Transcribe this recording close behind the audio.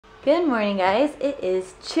Good morning, guys. It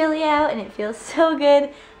is chilly out and it feels so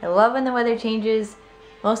good. I love when the weather changes,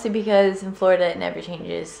 mostly because in Florida it never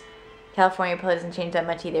changes. California probably doesn't change that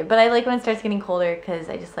much either, but I like when it starts getting colder because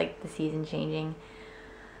I just like the season changing.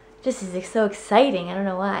 Just is so exciting. I don't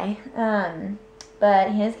know why.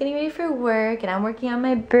 But Hannah's getting ready for work and I'm working on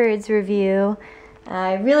my birds review.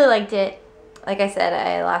 I really liked it. Like I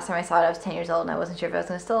said, last time I saw it I was 10 years old and I wasn't sure if I was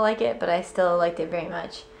going to still like it, but I still liked it very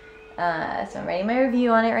much. So I'm writing my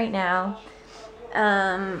review on it right now.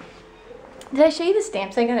 Did I show you the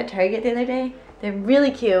stamps I got at Target the other day? They're really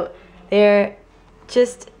cute. They're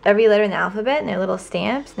just every letter in the alphabet and they're little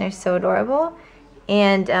stamps and they're so adorable.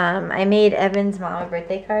 And I made Evan's mom a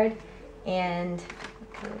birthday card and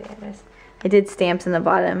I did stamps in the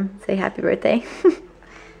bottom, say happy birthday.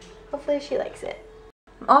 Hopefully she likes it.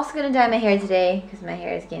 I'm also going to dye my hair today because my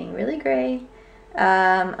hair is getting really gray.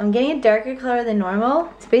 I'm getting a darker color than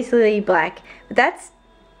normal. It's basically black, but that's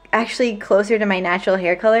actually closer to my natural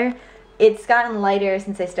hair color. It's gotten lighter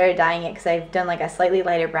since I started dyeing it because I've done like a slightly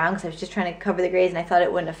lighter brown because I was just trying to cover the grays and I thought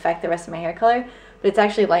it wouldn't affect the rest of my hair color. But it's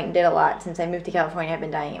actually lightened it a lot since I moved to California. I've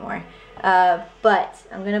been dyeing it more. But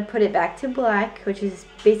I'm going to put it back to black, which is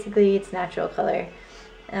basically its natural color.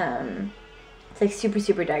 It's like super,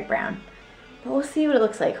 super dark brown. But we'll see what it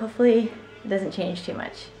looks like. Hopefully it doesn't change too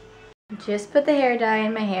much. Just put the hair dye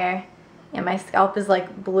in my hair. And my scalp is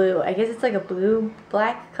like blue. I guess it's like a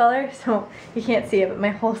blue-black color, so you can't see it, but my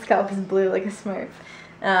whole scalp is blue like a Smurf.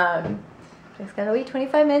 Just gotta wait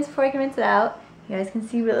 25 minutes before I can rinse it out. You guys can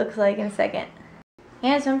see what it looks like in a second.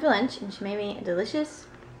 Hannah's home for lunch, and she made me a delicious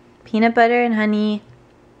peanut butter and honey,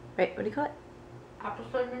 right, what do you call it? Apple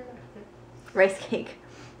cider? Rice cake.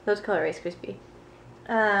 Those call it Rice Krispie.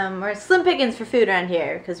 We're slim pickings for food around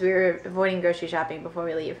here, because we were avoiding grocery shopping before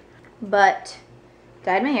we leave. But,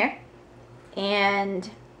 dyed my hair. And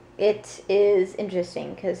it is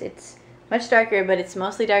interesting because it's much darker, but it's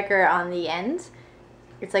mostly darker on the ends.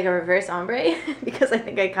 It's like a reverse ombre because I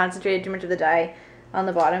think I concentrated too much of the dye on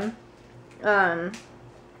the bottom.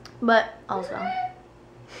 But also.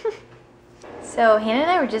 So Hannah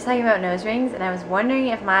and I were just talking about nose rings and I was wondering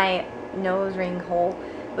if my nose ring hole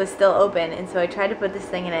was still open, and so I tried to put this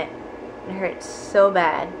thing in it and it hurt so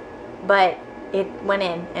bad. But it went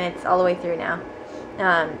in and it's all the way through now.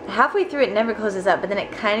 Halfway through it never closes up, but then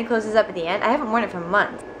it kind of closes up at the end. I haven't worn it for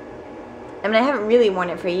months. I mean, I haven't really worn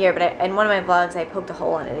it for a year, but in one of my vlogs I poked a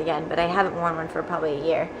hole in it again, but I haven't worn one for probably a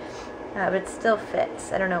year. But it still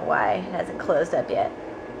fits. I don't know why it hasn't closed up yet.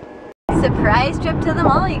 Surprise trip to the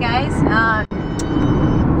mall, you guys.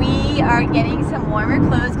 We are getting some warmer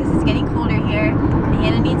clothes because it's getting colder here, and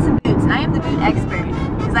Hannah needs some boots. And I am the boot expert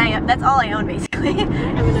because that's all I own basically.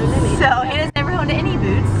 So Hannah's never owned any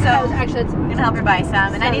boots, so Actually, I'm gonna help her buy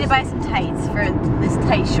some, and I need to buy some tights for this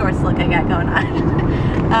tight shorts look I got going on.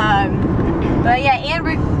 But yeah, and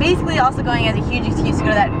we're basically also going as a huge excuse to go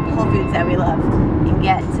to that Whole Foods that we love and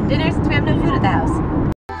get some dinner since we have no food at the house.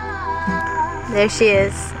 There she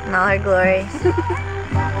is in all her glory.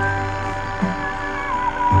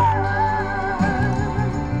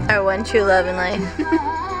 Our one true love in life.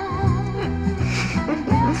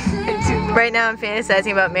 Right now I'm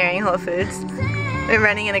fantasizing about marrying Whole Foods. We're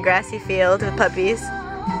running in a grassy field with puppies.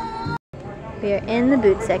 We are in the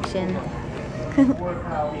boot section.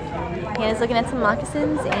 Hannah's looking at some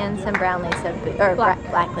moccasins and some brown lace-up boots, or black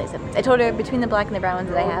lace-up boots. I told her between the black and the brown ones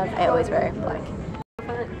that I have, I always wear black.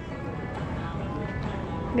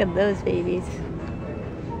 Look at those babies.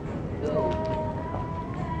 They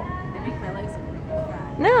make my legs.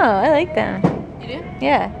 No, I like them. You do?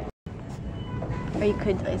 Yeah. Or you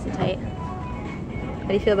could lace it tight. How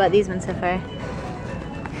do you feel about these ones so far?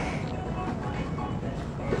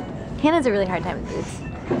 Hannah's a really hard time with boots.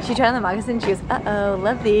 She tried on the moccasin, she goes, uh-oh,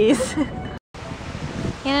 love these. Hannah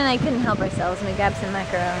and I couldn't help ourselves and we grabbed some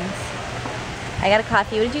macarons. I got a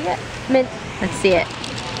coffee. What did you get? Mint. Let's see it.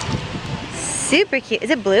 Super cute. Is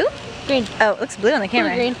it blue? Green. Oh, it looks blue on the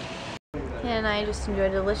camera. Green. Hannah and I just enjoyed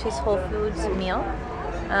a delicious Whole Foods meal.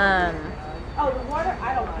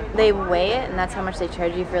 They weigh it and that's how much they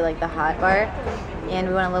charge you for like the hot bar. And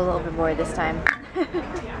we went a little overboard this time.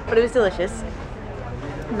 But it was delicious.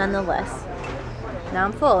 Nonetheless. Now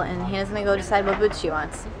I'm full and Hannah's gonna go decide what boots she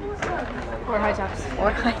wants. Or high tops. Or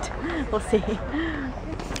high we'll see.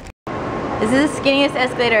 This is the skinniest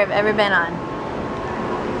escalator I've ever been on.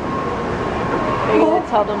 Are you gonna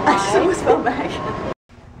tell them why? I almost fell back.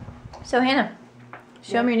 So Hannah,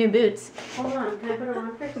 show me your new boots. Hold on, can I put it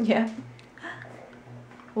on first? Yeah.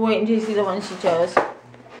 Wait until you see the ones she chose.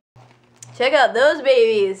 Check out those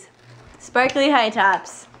babies. Sparkly high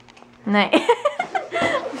tops. Nice.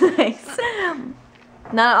 Nice.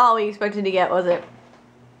 Not all we expected to get, was it?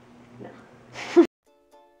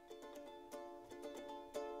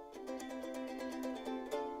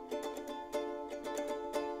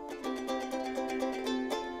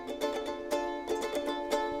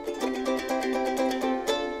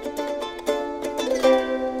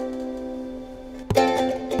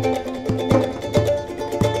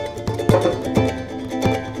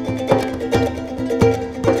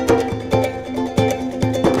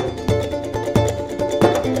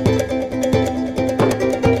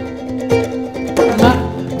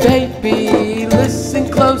 Baby, listen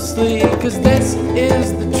closely, cause this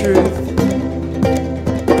is the truth.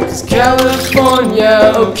 'Cause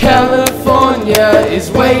California, oh California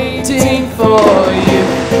is waiting for you.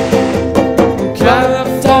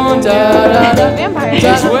 California, Vampire.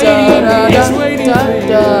 is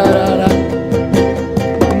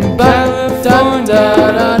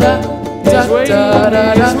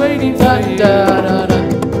waiting for you.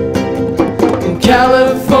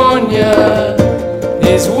 California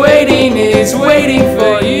is waiting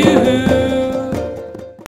for you.